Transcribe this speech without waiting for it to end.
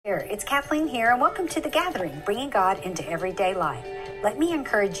It's Kathleen here, and welcome to The Gathering, bringing God into everyday life. Let me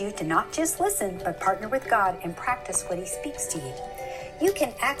encourage you to not just listen, but partner with God and practice what He speaks to you. You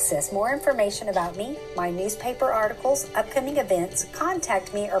can access more information about me, my newspaper articles, upcoming events,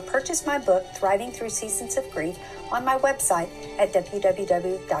 contact me, or purchase my book, Thriving Through Seasons of Grief, on my website at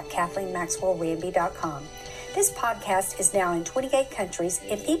www.kathleenmaxwellramby.com. This podcast is now in 28 countries,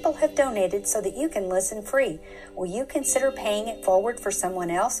 and people have donated so that you can listen free. Will you consider paying it forward for someone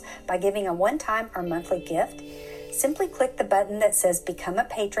else by giving a one-time or monthly gift? Simply click the button that says Become a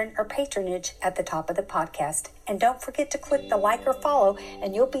Patron or Patronage at the top of the podcast. And don't forget to click the like or follow,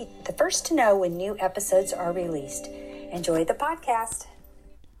 and you'll be the first to know when new episodes are released. Enjoy the podcast.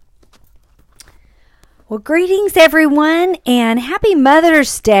 Well, greetings, everyone, and happy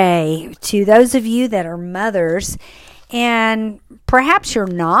Mother's Day to those of you that are mothers. And perhaps you're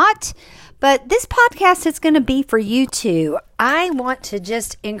not, but this podcast is going to be for you too. I want to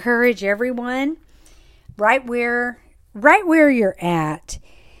just encourage everyone right where you're at.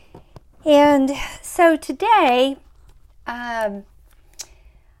 And so today, I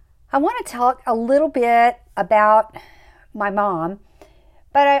want to talk a little bit about my mom.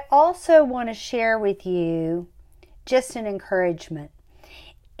 But I also want to share with you just an encouragement.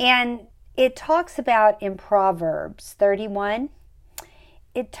 And it talks about in Proverbs 31,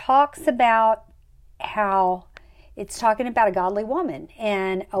 it talks about how it's talking about a godly woman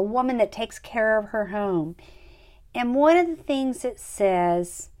and a woman that takes care of her home. And one of the things it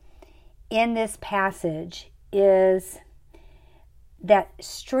says in this passage is that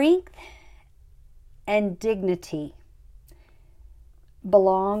strength and dignity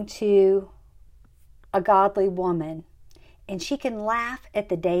belong to a godly woman, and she can laugh at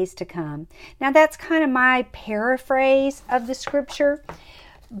the days to come. Now, that's kind of my paraphrase of the scripture,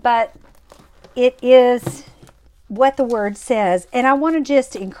 but it is what the word says. And I want to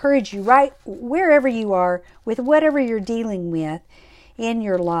just encourage you right wherever you are with whatever you're dealing with in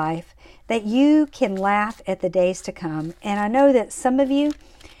your life, that you can laugh at the days to come. And I know that some of you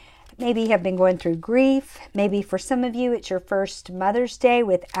maybe have been going through grief. Maybe for some of you, it's your first Mother's Day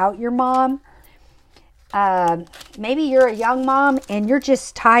without your mom. Maybe you're a young mom and you're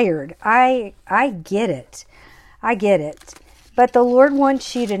just tired. I get it. I get it. But the Lord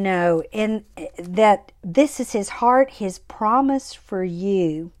wants you to know that this is His heart. His promise for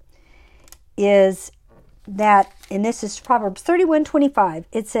you is that, and this is Proverbs 31:25.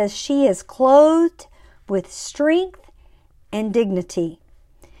 It says, she is clothed with strength and dignity,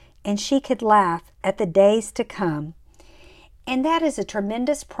 and she could laugh at the days to come. And that is a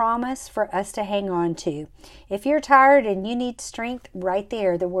tremendous promise for us to hang on to. If you're tired and you need strength, right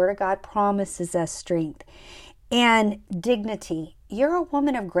there, the Word of God promises us strength and dignity. You're a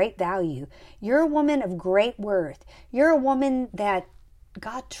woman of great value. You're a woman of great worth. You're a woman that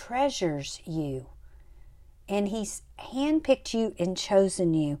God treasures you. And He's handpicked you and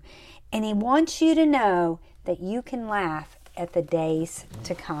chosen you. And He wants you to know that you can laugh at the days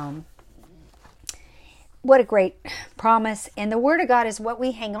to come. What a great promise. And the Word of God is what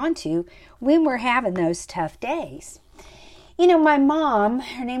we hang on to when we're having those tough days. You know, my mom,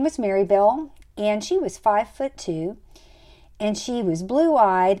 her name was Mary Bell, and she was 5'2", and she was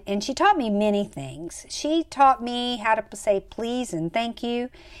blue-eyed, and she taught me many things. She taught me how to say please and thank you,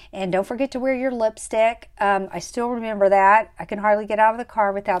 and don't forget to wear your lipstick. I still remember that. I can hardly get out of the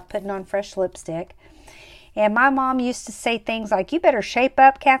car without putting on fresh lipstick. And my mom used to say things like, you better shape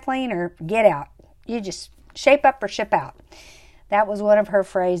up, Kathleen, or get out. You just shape up or ship out. That was one of her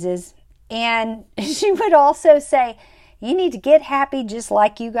phrases. And she would also say, you need to get happy just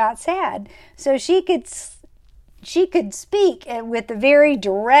like you got sad. So she could speak with a very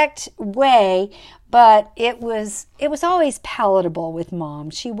direct way, but it was always palatable with Mom.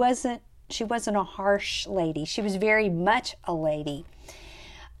 She wasn't a harsh lady. She was very much a lady.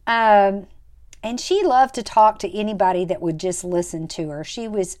 And she loved to talk to anybody that would just listen to her. She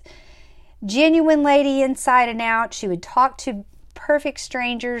was genuine lady inside and out. She would talk to perfect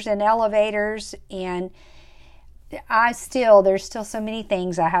strangers in elevators. And there's still so many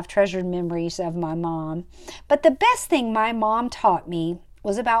things. I have treasured memories of my mom. But the best thing my mom taught me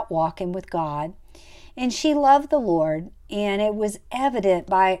was about walking with God. And she loved the Lord. And it was evident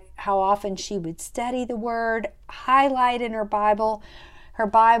by how often she would study the Word, highlight in her Bible. Her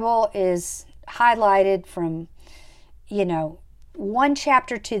Bible is highlighted from, one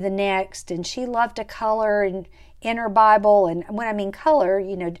chapter to the next, and she loved to color in her Bible. And when I mean color,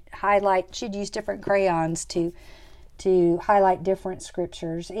 highlight, she'd use different crayons to highlight different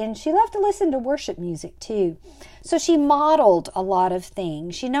scriptures. And she loved to listen to worship music too. So she modeled a lot of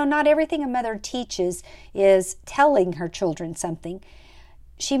things. Not everything a mother teaches is telling her children something.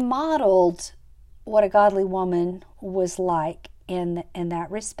 she modeled what a godly woman was like in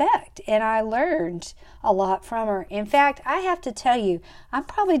that respect. And I learned a lot from her. In fact, I have to tell you, I'm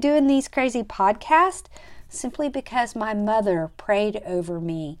probably doing these crazy podcasts simply because my mother prayed over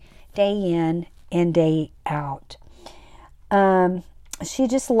me day in and day out. She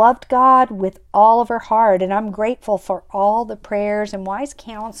just loved God with all of her heart, and I'm grateful for all the prayers and wise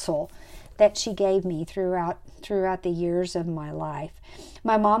counsel that she gave me throughout the years of my life.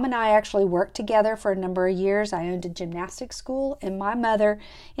 My mom and I actually worked together for a number of years. I owned a gymnastics school, and my mother,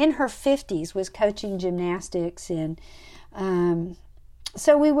 in her 50s, was coaching gymnastics, and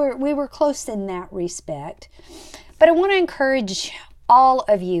so we were close in that respect. But I want to encourage all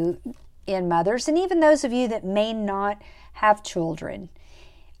of you in mothers, and even those of you that may not have children.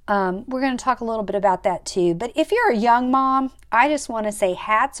 We're going to talk a little bit about that too. But if you're a young mom, I just want to say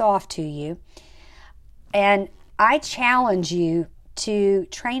hats off to you. And I challenge you to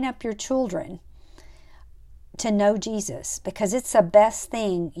train up your children to know Jesus, because it's the best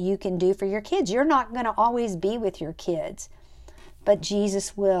thing you can do for your kids. You're not going to always be with your kids, but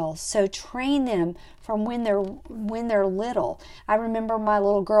Jesus will. So train them from when they're little. I remember my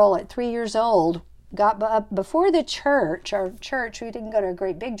little girl at 3 years old got up before the church. Our church, we didn't go to a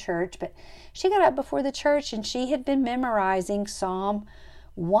great big church, but she got up before the church and she had been memorizing Psalm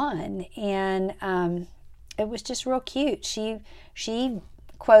 1, and it was just real cute. She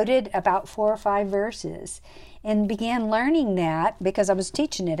quoted about 4 or 5 verses and began learning that because I was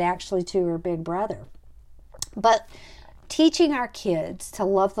teaching it actually to her big brother. But teaching our kids to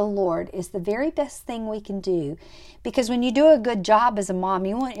love the Lord is the very best thing we can do, because when you do a good job as a mom,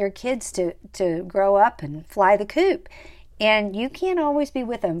 you want your kids to grow up and fly the coop. And you can't always be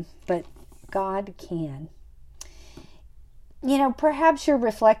with them, but God can. You know, perhaps you're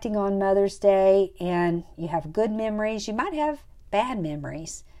reflecting on Mother's Day and you have good memories. You might have bad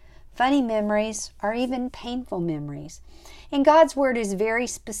memories, funny memories, or even painful memories. And God's Word is very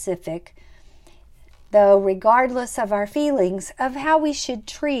specific, though, regardless of our feelings, of how we should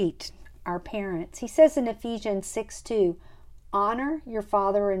treat our parents. He says in Ephesians 6:2, honor your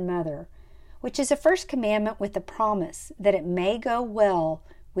father and mother, which is a first commandment with the promise that it may go well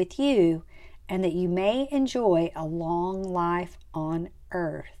with you and that you may enjoy a long life on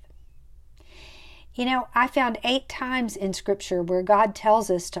earth. You know, I found 8 times in Scripture where God tells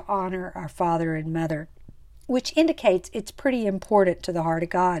us to honor our father and mother, which indicates it's pretty important to the heart of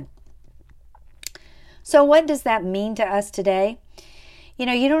God. So what does that mean to us today? You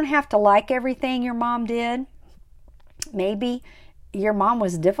know, you don't have to like everything your mom did. Maybe your mom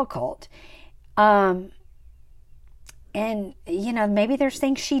was difficult. And, you know, maybe there's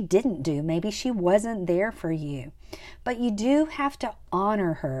things she didn't do. Maybe she wasn't there for you. But you do have to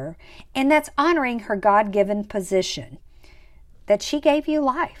honor her. And that's honoring her God-given position, that she gave you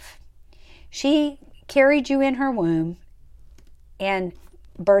life. She carried you in her womb and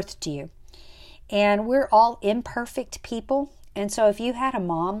birthed you. And we're all imperfect people. And so if you had a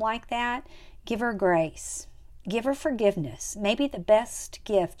mom like that, give her grace. Give her forgiveness. Maybe the best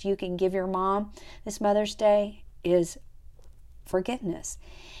gift you can give your mom this Mother's Day is forgiveness.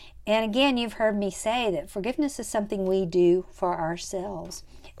 And again, you've heard me say that forgiveness is something we do for ourselves.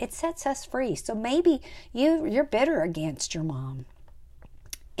 It sets us free. So maybe you're bitter against your mom.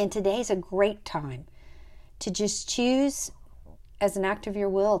 And today's a great time to just choose as an act of your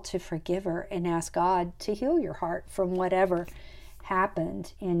will to forgive her and ask God to heal your heart from whatever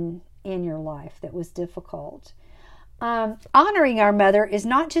happened in your life that was difficult. Honoring our mother is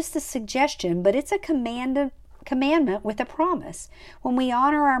not just a suggestion, but it's a commandment with a promise. When we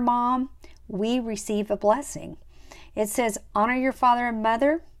honor our mom, we receive a blessing. It says, honor your father and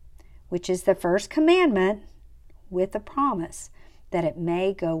mother, which is the first commandment, with a promise that it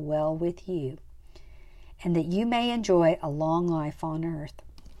may go well with you and that you may enjoy a long life on earth.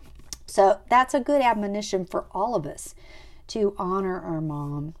 So that's a good admonition for all of us, to honor our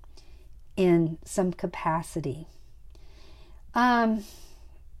mom in some capacity.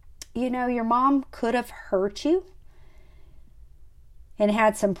 You know, your mom could have hurt you and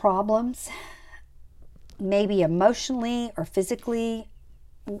had some problems, maybe emotionally or physically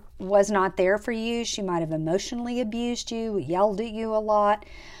was not there for you. She might have emotionally abused you, yelled at you a lot.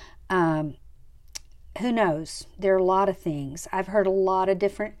 Who knows? There are a lot of things. I've heard a lot of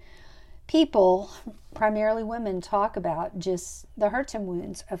different people, primarily women, talk about just the hurts and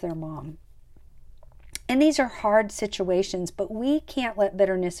wounds of their mom. And these are hard situations, but we can't let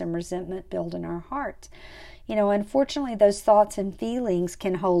bitterness and resentment build in our hearts. You know, unfortunately, those thoughts and feelings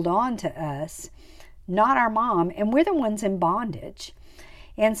can hold on to us, not our mom, and we're the ones in bondage.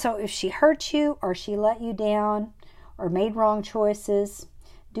 And so if she hurt you or she let you down or made wrong choices,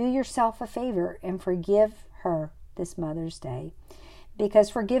 Do yourself a favor and forgive her this Mother's Day, because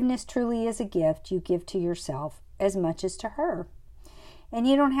forgiveness truly is a gift you give to yourself as much as to her. And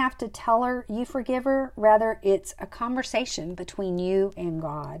you don't have to tell her you forgive her. Rather, it's a conversation between you and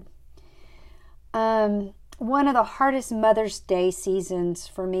God. One of the hardest Mother's Day seasons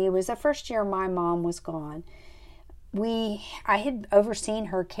for me was the first year my mom was gone. I had overseen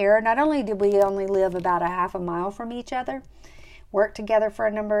her care. Not only did we only live about a half a mile from each other, worked together for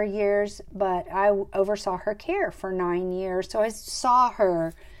a number of years, but I oversaw her care for 9 years. So I saw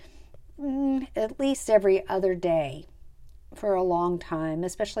her at least every other day for a long time,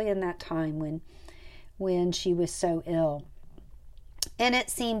 especially in that time when she was so ill. And it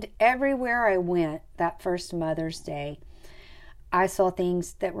seemed everywhere I went that first Mother's Day, I saw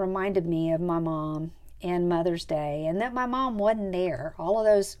things that reminded me of my mom and Mother's Day, and that my mom wasn't there. All of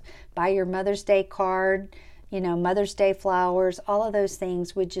those, buy your Mother's Day card, Mother's Day flowers, all of those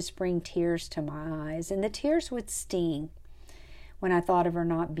things would just bring tears to my eyes. And the tears would sting when I thought of her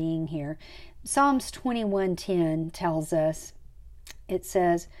not being here. Psalms 21:10 tells us, it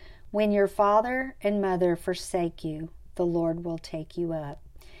says, "When your father and mother forsake you, the Lord will take you up."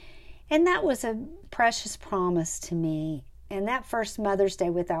 And that was a precious promise to me. And that first Mother's Day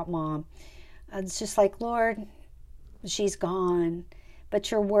without Mom, it's just like, Lord, she's gone,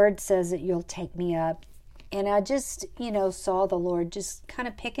 but your word says that you'll take me up. And I just, saw the Lord just kind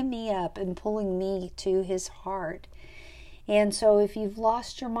of picking me up and pulling me to his heart. And so if you've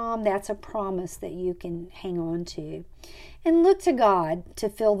lost your mom, that's a promise that you can hang on to. And look to God to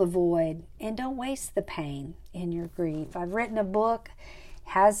fill the void, and don't waste the pain in your grief. I've written a book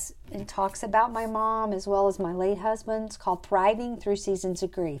and talks about my mom as well as my late husband's, called Thriving Through Seasons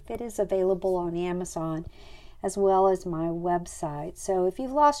of Grief. It is available on Amazon as well as my website. So if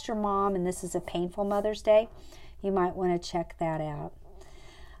you've lost your mom and this is a painful Mother's Day, you might want to check that out.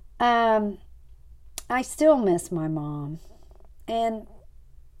 I still miss my mom, and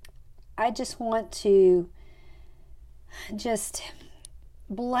I just want to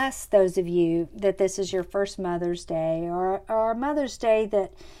bless those of you that this is your first Mother's Day, or a Mother's Day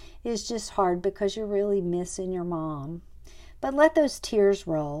that is just hard because you're really missing your mom. But let those tears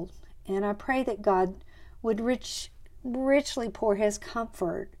roll, and I pray that God would richly pour his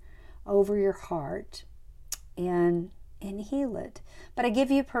comfort over your heart and heal it. But I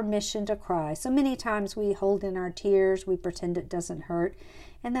give you permission to cry. So many times we hold in our tears, we pretend it doesn't hurt,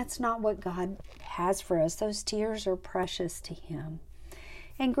 and that's not what God has for us. Those tears are precious to him.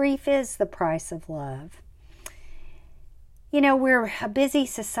 And grief is the price of love. We're a busy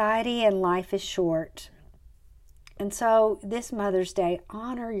society and life is short. And so this Mother's Day,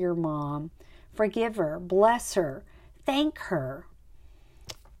 honor your mom, forgive her, bless her, thank her,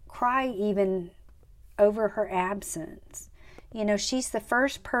 cry even over her absence. She's the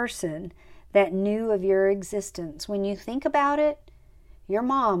first person that knew of your existence. When you think about it, your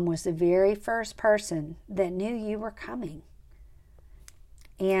mom was the very first person that knew you were coming.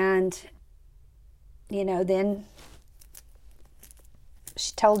 And, then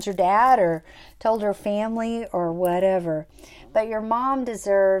she told your dad or told her family or whatever. But your mom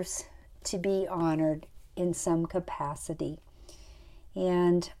deserves to be honored in some capacity.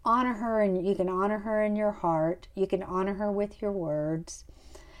 And honor her, and you can honor her in your heart. You can honor her with your words.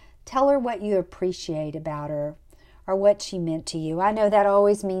 Tell her what you appreciate about her or what she meant to you. I know that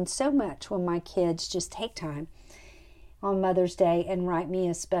always means so much when my kids just take time on Mother's Day and write me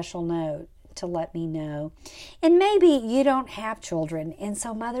a special note to let me know. And maybe you don't have children, and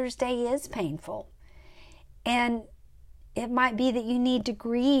so Mother's Day is painful. And it might be that you need to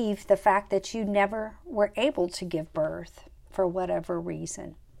grieve the fact that you never were able to give birth for whatever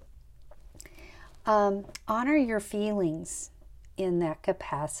reason. Honor your feelings in that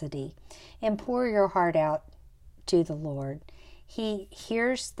capacity and pour your heart out to the Lord. He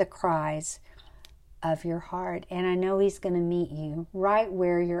hears the cries of your heart, and I know he's going to meet you right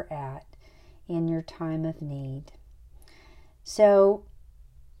where you're at in your time of need. So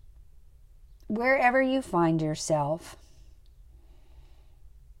wherever you find yourself,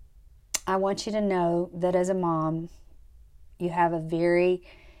 I want you to know that as a mom, you have a very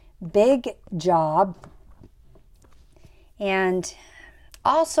big job. And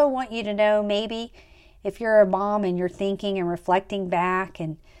also want you to know, maybe if you're a mom and you're thinking and reflecting back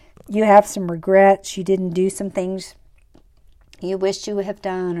and you have some regrets, you didn't do some things you wished you would have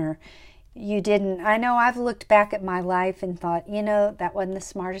done, or you didn't. I know I've looked back at my life and thought, that wasn't the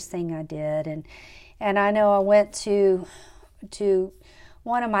smartest thing I did. And I know I went to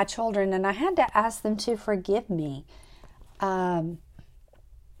one of my children and I had to ask them to forgive me for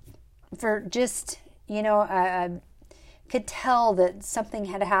just, could tell that something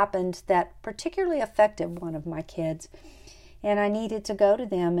had happened that particularly affected one of my kids. And I needed to go to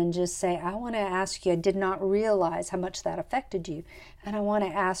them and just say, I want to ask you, I did not realize how much that affected you. And I want to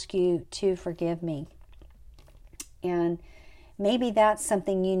ask you to forgive me. And maybe that's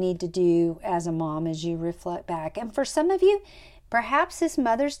something you need to do as a mom as you reflect back. And for some of you, perhaps this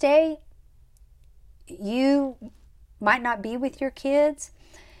Mother's Day, you might not be with your kids.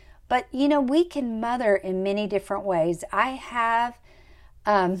 But, we can mother in many different ways. I have,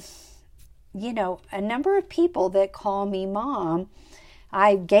 a number of people that call me mom.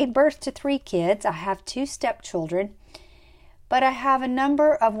 I gave birth to 3 kids. I have 2 stepchildren. But I have a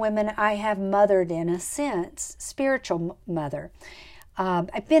number of women I have mothered in a sense, spiritual mother.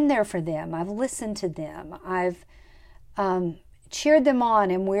 I've been there for them. I've listened to them. I've cheered them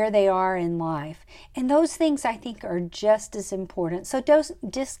on and where they are in life. And those things I think are just as important. So don't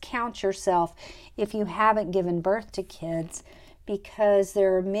discount yourself if you haven't given birth to kids, because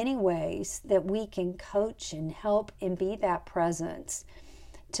there are many ways that we can coach and help and be that presence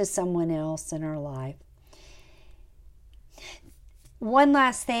to someone else in our life. One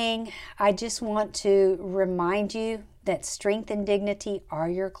last thing, I just want to remind you that strength and dignity are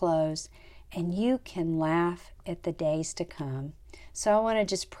your clothes, and you can laugh at the days to come. So I want to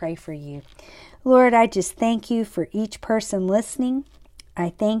just pray for you. Lord, I just thank you for each person listening. I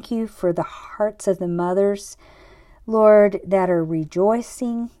thank you for the hearts of the mothers, Lord, that are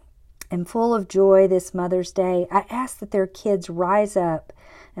rejoicing and full of joy this Mother's Day. I ask that their kids rise up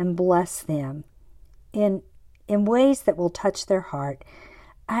and bless them in ways that will touch their heart.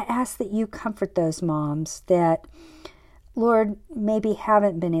 I ask that you comfort those moms that, Lord, maybe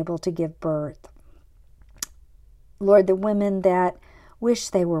haven't been able to give birth. Lord, the women that wish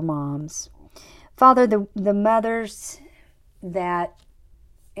they were moms. Father, the mothers that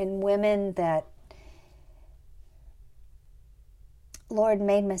and women that, Lord,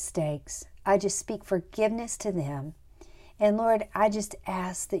 made mistakes. I just speak forgiveness to them. And Lord, I just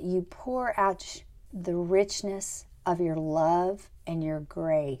ask that you pour out the richness of your love and your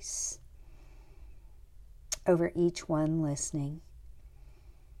grace over each one listening.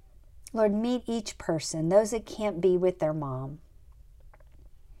 Lord, meet each person, those that can't be with their mom.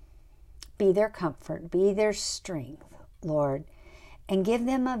 Be their comfort, be their strength, Lord, and give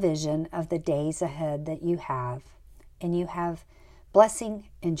them a vision of the days ahead that you have. And you have blessing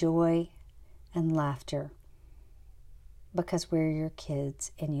and joy and laughter because we're your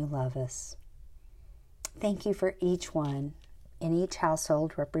kids and you love us. Thank you for each one in each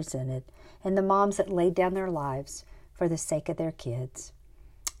household represented and the moms that laid down their lives for the sake of their kids.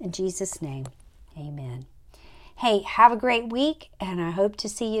 In Jesus' name, amen. Hey, have a great week, and I hope to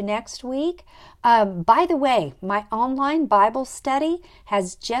see you next week. By the way, my online Bible study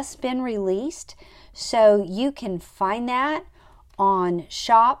has just been released, so you can find that on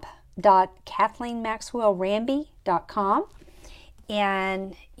shop.KathleenMaxwellRamby.com,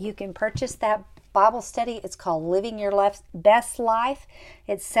 and you can purchase that Bible study. It's called Living Your Best Life.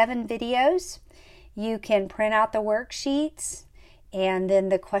 It's 7 videos. You can print out the worksheets and then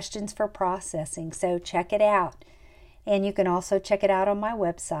the questions for processing. So check it out. And you can also check it out on my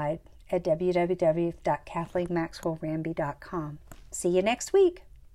website at www.KathleenMaxwellRamby.com. See you next week.